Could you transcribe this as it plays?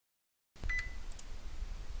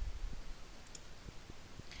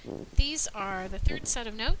These are the third set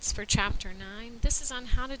of notes for Chapter 9. This is on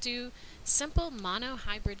how to do simple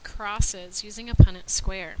monohybrid crosses using a Punnett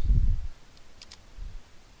square.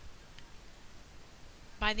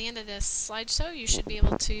 By the end of this slideshow, you should be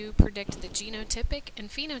able to predict the genotypic and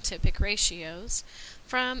phenotypic ratios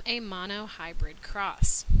from a monohybrid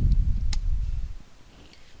cross.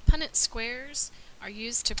 Punnett squares are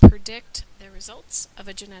used to predict the results of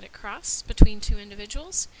a genetic cross between two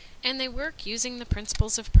individuals, and they work using the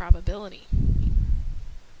principles of probability.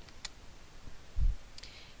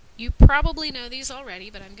 You probably know these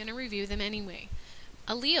already, but I'm going to review them anyway.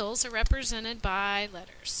 Alleles are represented by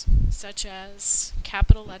letters, such as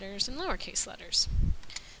capital letters and lowercase letters.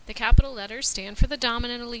 The capital letters stand for the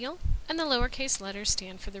dominant allele, and the lowercase letters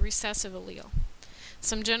stand for the recessive allele.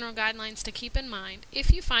 Some general guidelines to keep in mind: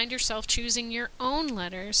 if you find yourself choosing your own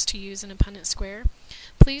letters to use in a Punnett square,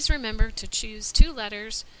 please remember to choose two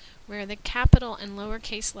letters where the capital and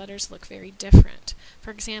lowercase letters look very different. For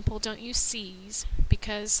example, don't use C's,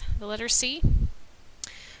 because the letter C,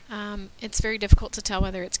 it's very difficult to tell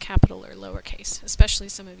whether it's capital or lowercase, especially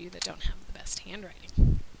some of you that don't have the best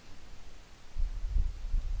handwriting.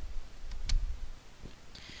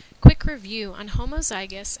 Quick review on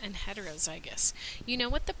homozygous and heterozygous. You know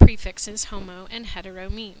what the prefixes homo and hetero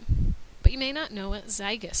mean, but you may not know what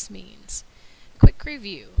zygous means. Quick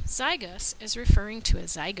review. Zygous is referring to a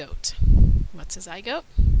zygote. What's a zygote?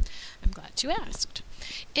 I'm glad you asked.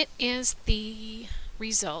 It is the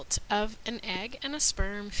result of an egg and a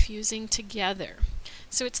sperm fusing together.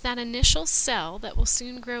 So it's that initial cell that will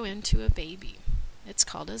soon grow into a baby. It's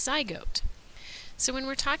called a zygote. So when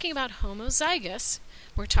we're talking about homozygous,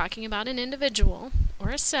 we're talking about an individual or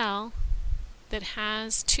a cell that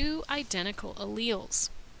has two identical alleles.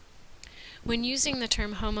 When using the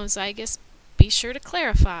term homozygous, be sure to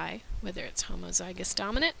clarify whether it's homozygous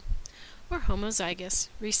dominant or homozygous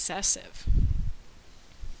recessive.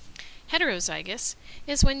 Heterozygous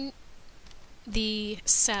is when the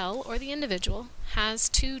cell or the individual has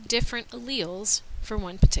two different alleles for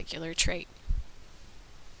one particular trait.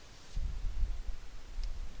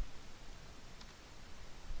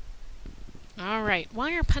 Alright,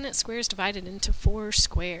 why are Punnett squares divided into 4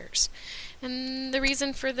 squares? And the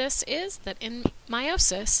reason for this is that in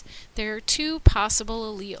meiosis, there are 2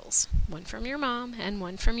 possible alleles, one from your mom and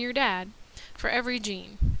one from your dad, for every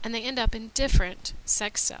gene, and they end up in different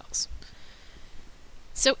sex cells.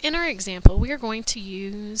 So in our example, we are going to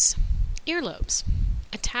use earlobes.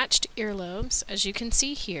 Attached earlobes, as you can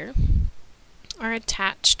see here, are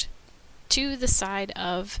attached to the side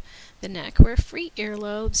of the neck, where free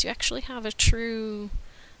earlobes, you actually have a true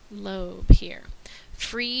lobe here.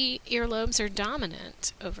 Free earlobes are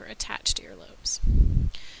dominant over attached earlobes.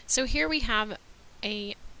 So here we have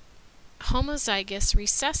a homozygous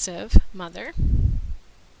recessive mother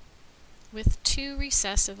with 2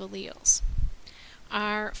 recessive alleles.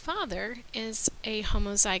 Our father is a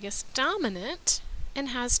homozygous dominant and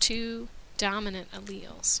has 2 dominant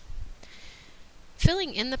alleles.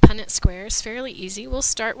 Filling in the Punnett square is fairly easy. We'll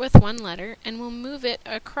start with one letter and we'll move it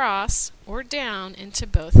across or down into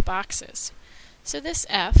both boxes. So this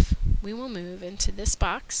F we will move into this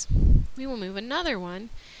box. We will move another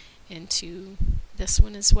one into this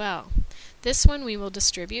one as well. This one we will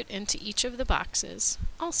distribute into each of the boxes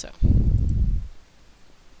also.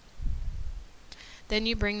 Then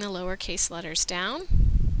you bring the lowercase letters down.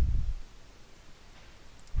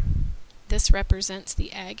 This represents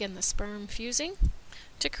the egg and the sperm fusing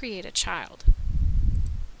to create a child.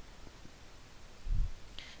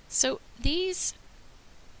 So these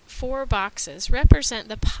 4 boxes represent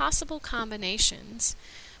the possible combinations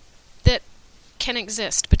that can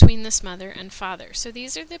exist between this mother and father. So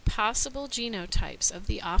these are the possible genotypes of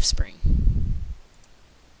the offspring.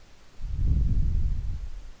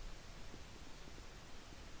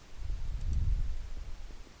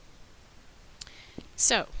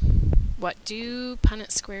 So, what do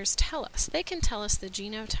Punnett squares tell us? They can tell us the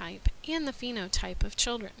genotype and the phenotype of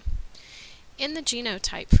children. In the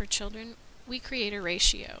genotype for children, we create a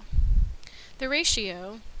ratio. The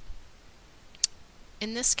ratio,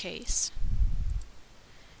 in this case,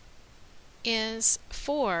 is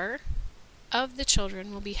 4 of the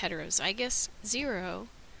children will be heterozygous, 0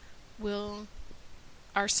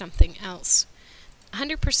 are something else.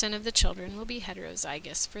 100% of the children will be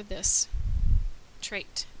heterozygous for this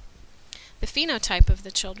trait. The phenotype of the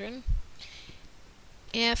children,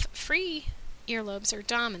 if free earlobes are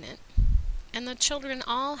dominant and the children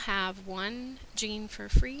all have one gene for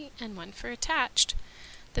free and one for attached,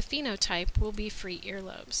 the phenotype will be free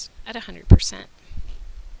earlobes at 100%.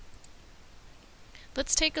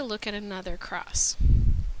 Let's take a look at another cross.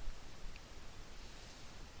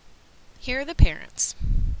 Here are the parents.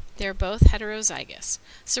 They're both heterozygous.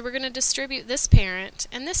 So we're going to distribute this parent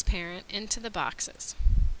and this parent into the boxes.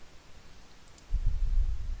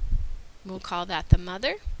 We'll call that the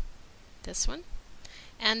mother, this one,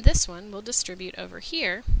 and this one we'll distribute over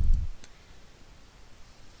here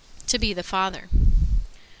to be the father.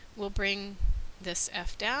 We'll bring this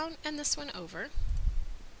F down and this one over.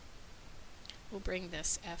 We'll bring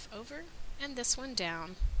this F over and this one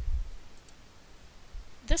down.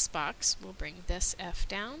 This box will bring this F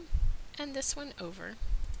down and this one over.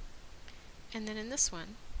 And then in this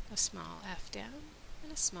one, a small F down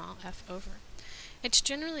and a small F over. It's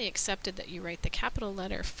generally accepted that you write the capital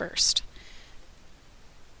letter first.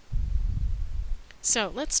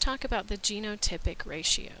 So let's talk about the genotypic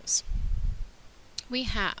ratios. We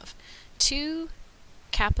have 2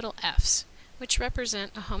 capital Fs, which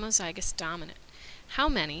represent a homozygous dominant. How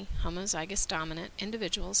many homozygous dominant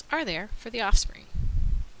individuals are there for the offspring?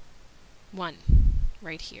 1,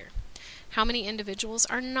 right here. How many individuals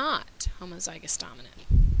are not homozygous dominant?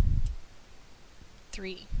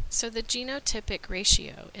 3. So the genotypic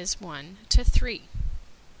ratio is 1 to 3.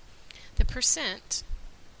 The percent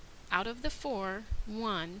out of the 4,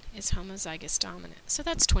 1 is homozygous dominant. So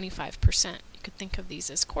that's 25%. You could think of these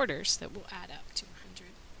as quarters that will add up to 100.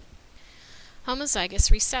 Homozygous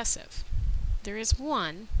recessive. There is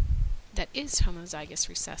 1 that is homozygous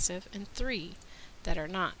recessive and 3 that are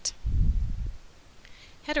not.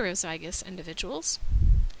 Heterozygous individuals.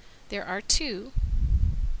 There are 2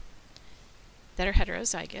 that are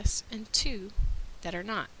heterozygous and 2 that are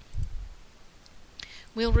not.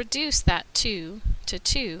 We'll reduce that 2 to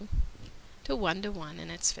 2 to 1 to 1,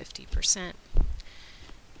 and it's 50%.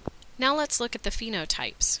 Now let's look at the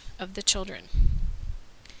phenotypes of the children.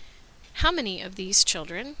 How many of these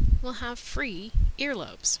children will have free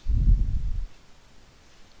earlobes?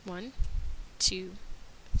 1, 2,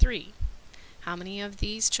 3. How many of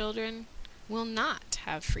these children will not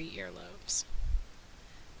have free earlobes?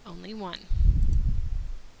 Only 1.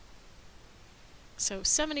 So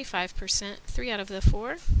 75%, 3 out of the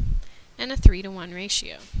 4, and a 3 to 1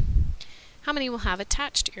 ratio. How many will have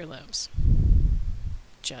attached earlobes?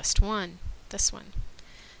 Just 1, this one.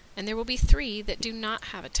 And there will be 3 that do not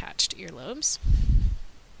have attached earlobes,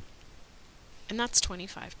 and that's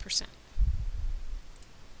 25%.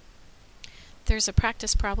 There's a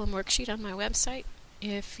practice problem worksheet on my website.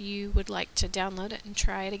 If you would like to download it and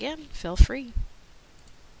try it again, feel free.